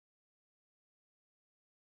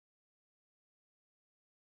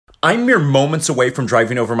I'm mere moments away from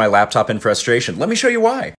driving over my laptop in frustration. Let me show you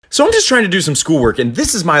why. So I'm just trying to do some schoolwork, and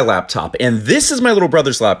this is my laptop, and this is my little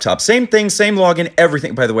brother's laptop. Same thing, same login,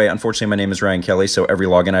 everything. By the way, unfortunately, my name is Ryan Kelly, so every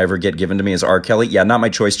login I ever get given to me is R. Kelly. Yeah, not my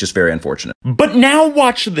choice, just very unfortunate. But now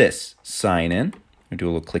watch this. Sign in. We do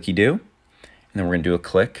a little clicky-do, and then we're going to do a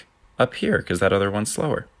click up here, because that other one's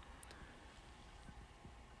slower.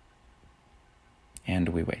 And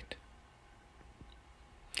we wait.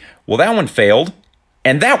 Well, that one failed,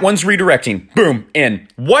 and that one's redirecting. Boom, in.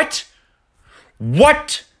 What?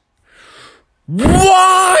 What?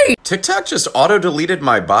 Why? TikTok just auto-deleted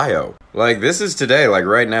my bio. Like, this is today, like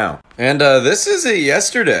right now. And this is it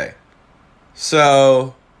yesterday.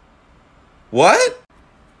 So, what?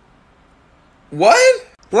 What?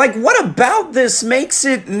 Like, what about this makes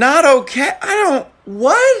it not okay?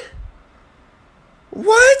 What?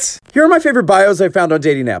 What? Here are my favorite bios I found on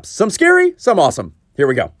dating apps. Some scary, some awesome. Here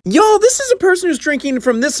we go. Y'all, this is a person who's drinking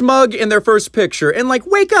from this mug in their first picture. And like,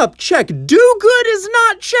 wake up, check. Do good is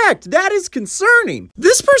not checked. That is concerning.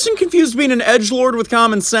 This person confused being an edgelord with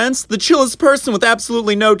common sense. The chillest person with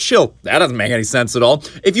absolutely no chill. That doesn't make any sense at all.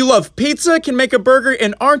 If you love pizza, can make a burger,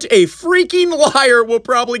 and aren't a freaking liar, will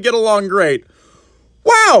probably get along great.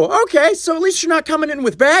 Wow, okay, so at least you're not coming in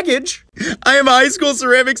with baggage. I am a high school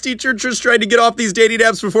ceramics teacher just trying to get off these dating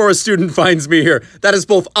apps before a student finds me here. That is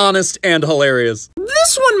both honest and hilarious.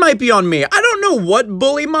 This one might be on me. I don't know what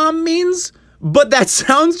bully mom means, but that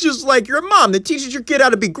sounds just like your mom that teaches your kid how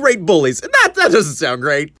to be great bullies. And that doesn't sound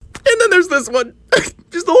great. And then there's this one.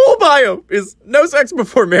 Just the whole bio is no sex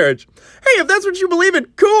before marriage. Hey, if that's what you believe in,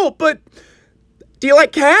 cool, but do you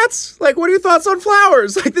like cats? Like, what are your thoughts on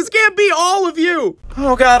flowers? Like, this can't be all of you.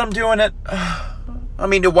 Oh God, I'm doing it. I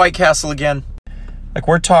mean, to White Castle again. Like,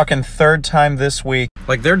 we're talking third time this week.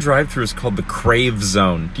 Like, their drive-thru is called the Crave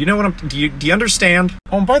Zone. Do you know what do you understand?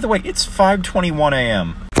 Oh, and by the way, it's 5:21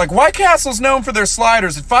 a.m. Like, White Castle's known for their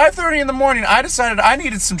sliders. At 5:30 in the morning, I decided I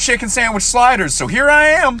needed some chicken sandwich sliders, so here I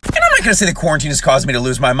am. And I'm not gonna say that quarantine has caused me to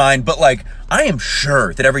lose my mind, but like, I am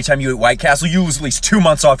sure that every time you eat White Castle, you lose at least 2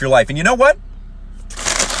 months off your life. And you know what?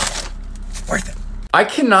 Worth it. I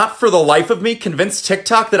cannot for the life of me convince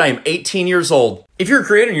TikTok that I am 18 years old. If you're a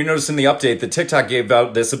creator and you notice in the update that TikTok gave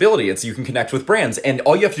out this ability, it's you can connect with brands, and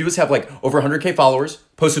all you have to do is have like over 100K followers,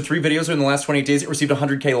 posted 3 videos in the last 28 days, it received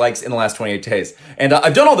 100K likes in the last 28 days. And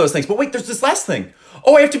I've done all those things, but wait, there's this last thing.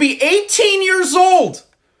 Oh, I have to be 18 years old.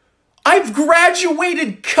 I've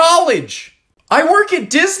graduated college. I work at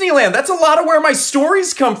Disneyland. That's a lot of where my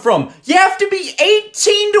stories come from. You have to be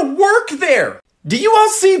 18 to work there. Do you all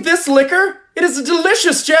see this liquor? It is a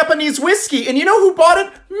delicious Japanese whiskey, and you know who bought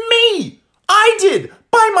it? Me! I did!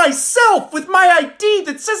 By myself, with my ID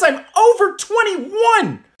that says I'm over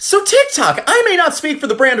 21! So TikTok, I may not speak for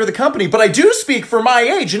the brand or the company, but I do speak for my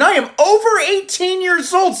age, and I am over 18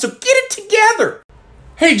 years old, so get it together!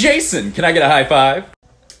 Hey Jason, can I get a high five?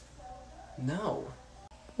 No.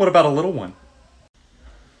 What about a little one?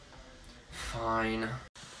 Fine.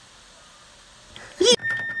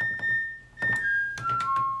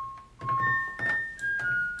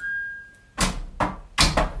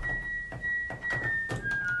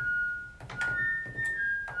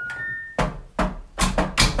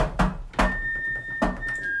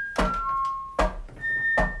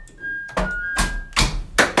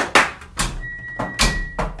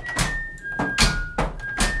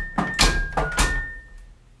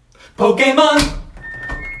 Pokemon!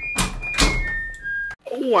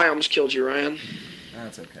 Oh, I almost killed you, Ryan.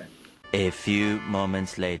 That's okay. A few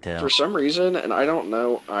moments later. For some reason, and I don't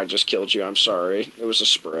know, I just killed you. I'm sorry. It was a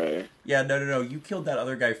spray. Yeah, no. You killed that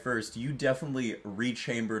other guy first. You definitely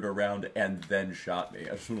rechambered around and then shot me.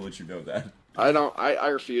 I just want to let you know that. I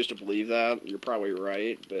refuse to believe that. You're probably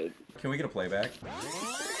right, but... Can we get a playback?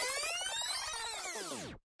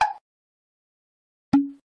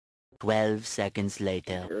 12 seconds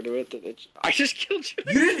later. I just killed you.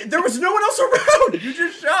 You didn't. There was no one else around. You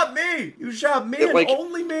just shot me. You shot me and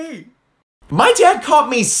only me. My dad caught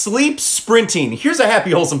me sleep sprinting. Here's a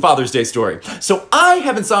happy, wholesome Father's Day story. So I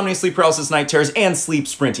have insomnia, sleep paralysis, night terrors, and sleep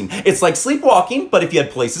sprinting. It's like sleepwalking, but if you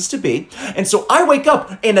had places to be. And so I wake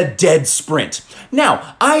up in a dead sprint.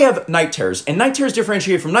 Now, I have night terrors, and night terrors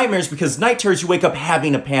differentiate from nightmares because night terrors, you wake up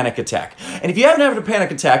having a panic attack. And if you haven't had a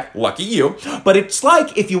panic attack, lucky you, but it's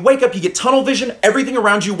like if you wake up, you get tunnel vision, everything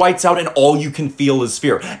around you whites out, and all you can feel is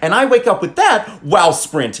fear. And I wake up with that while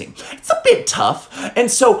sprinting. It's a bit tough.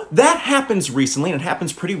 And so that happens recently, and it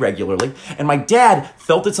happens pretty regularly, and my dad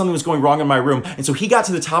felt that something was going wrong in my room, and so he got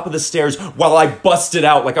to the top of the stairs while I busted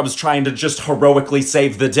out like I was trying to just heroically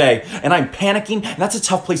save the day, and I'm panicking, and that's a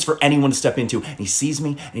tough place for anyone to step into, and he sees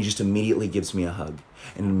me, and he just immediately gives me a hug.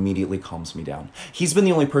 and it immediately calms me down. He's been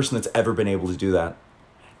the only person that's ever been able to do that.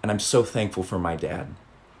 And I'm so thankful for my dad.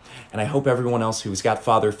 And I hope everyone else who's got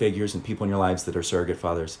father figures and people in your lives that are surrogate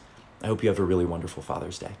fathers, I hope you have a really wonderful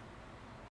Father's Day.